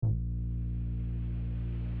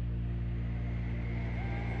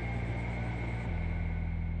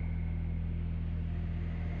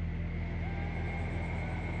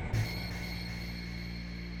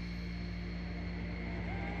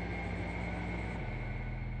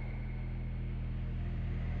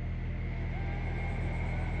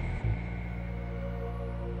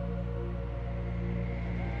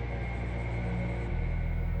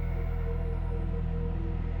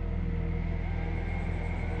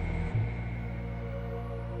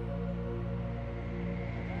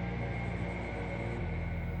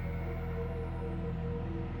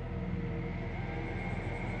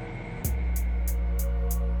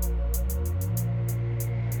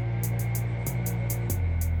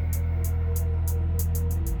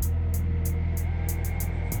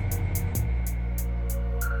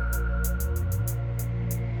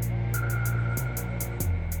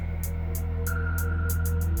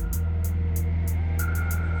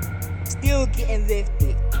still getting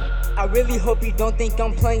lifted. I really hope you don't think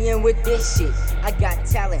I'm playing with this shit. I got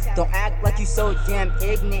talent, don't act like you so damn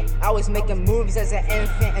ignorant. I was making movies as an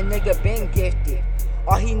infant, a nigga been gifted.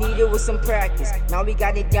 All he needed was some practice, now we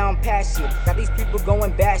got it down pat shit. Got these people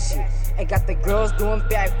going batshit, and got the girls doing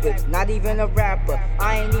backflips. Not even a rapper,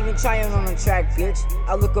 I ain't even trying on the track, bitch.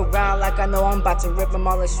 I look around like I know I'm about to rip them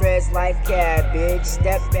all to shreds like cabbage.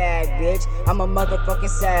 Step back, bitch, I'm a motherfucking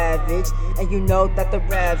savage. And you know that the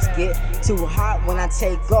raps get too hot when I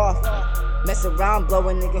take off. Mess around, blow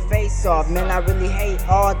a nigga face off. Man, I really hate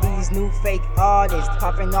all these new fake artists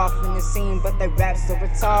popping off in the scene, but they rap so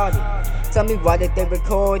retarded. Tell me why did they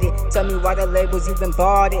record it? Tell me why the labels even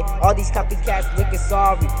bought it? All these copycats looking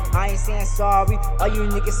sorry. I ain't saying sorry. All you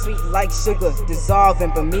niggas sweet like sugar,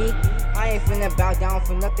 dissolving. But me, I ain't finna bow down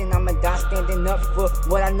for nothing. I'ma die standing up for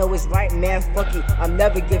what I know is right, man. Fuck it, I'm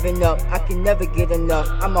never giving up. I can never get enough.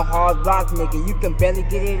 I'm a hard rock nigga, you can barely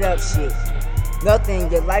get it up, shit.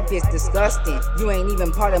 Nothing, your life is disgusting. You ain't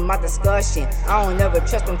even part of my discussion. I don't ever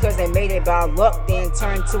trust them cause they made it by luck. Then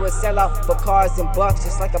turned to a sellout for cars and bucks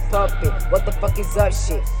just like a puppet. What the fuck is up,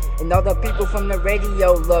 shit? And all the people from the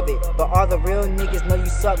radio love it, but all the real niggas know you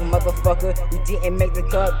suck, motherfucker. You didn't make the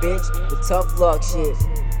cut, bitch. With tough luck, shit.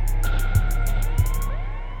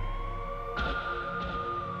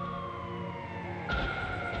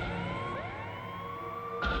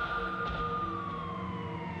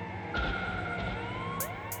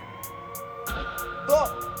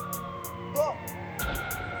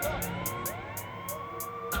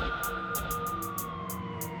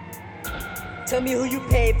 Tell me who you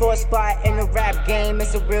paid for a spot in the rap game.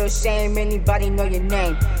 It's a real shame anybody know your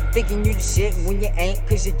name. Thinking you the shit when you ain't,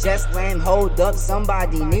 cause you just lame. Hold up,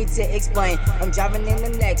 somebody need to explain. I'm driving in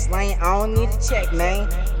the next lane, I don't need to check, man.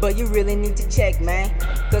 But you really need to check, man,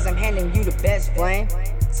 cause I'm handing you the best flame.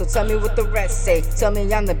 So tell me what the rest say. Tell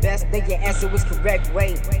me I'm the best, then your answer was correct.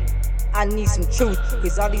 Wait, I need some truth,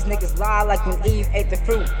 cause all these niggas lie like when Eve ate the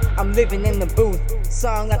fruit. I'm living in the booth,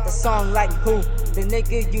 song after song like who? The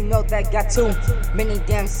nigga you know that got too many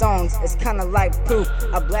damn songs, it's kinda like proof.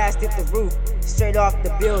 I blasted the roof, straight off the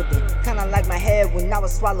building. Kinda like my head when I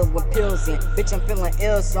was swallowing pills in. Bitch, I'm feeling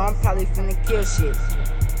ill, so I'm probably finna kill shit.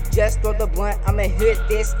 Just throw the blunt, I'ma hit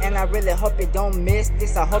this, and I really hope you don't miss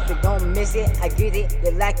this. I hope you don't miss it. I get it,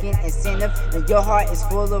 you're lacking incentive, and your heart is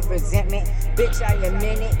full of resentment. Bitch, I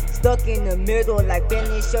admit it. Stuck in the middle, like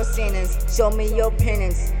finish your sentence. Show me your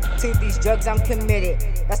penance. To these drugs, I'm committed.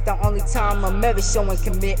 That's the only time I'm ever showing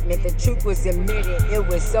commitment. The truth was admitted, it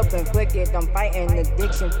was self-inflicted. I'm fighting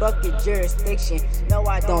addiction, fuck your jurisdiction. No,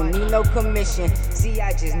 I don't need no commission. See,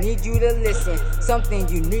 I just need you to listen. Something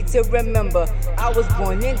you need to remember. I was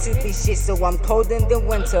born into this shit, so I'm cold in the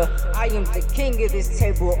winter. I am the king of this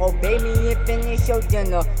table. Obey me and finish your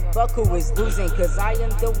dinner. Fuck who is losing, cause I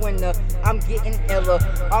am the winner. I'm getting iller.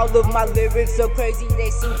 All of my lyrics so crazy,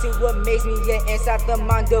 they seem to amaze me. Yeah, inside the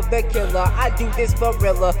mind of a killer. I do this for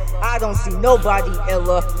real. I don't see nobody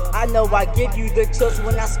iller. I know I give you the chills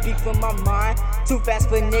when I speak from my mind. Too fast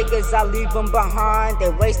for niggas, I leave them behind. They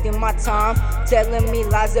wasting my time, telling me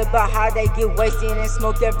lies about how they get wasted and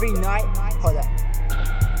smoke every night. Hold up.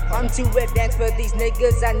 I'm too advanced for these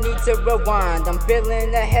niggas, I need to rewind. I'm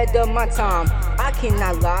feeling ahead of my time, I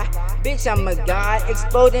cannot lie. Bitch, I'm a god,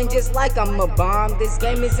 exploding just like I'm a bomb. This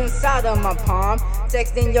game is inside of my palm.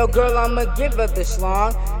 Texting your girl, I'ma give her the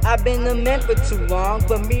schlong. I've been a man for too long,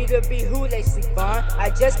 for me to be who they sleep on. I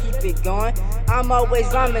just keep it going, I'm always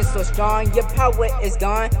rhyming so strong. Your power is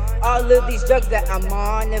gone, all of these drugs that I'm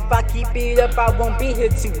on. If I keep it up, I won't be here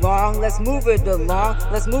too long. Let's move it along,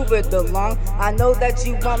 let's move it along. I know that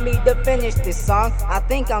you want me to finish this song. I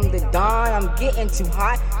think I'm the Don, I'm getting too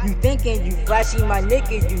hot. You thinking you flashy, my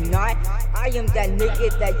nigga, you not. I am that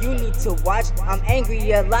nigga that you need to watch. I'm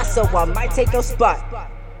angry a lot, so I might take your spot.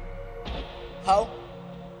 Ho,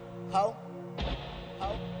 ho.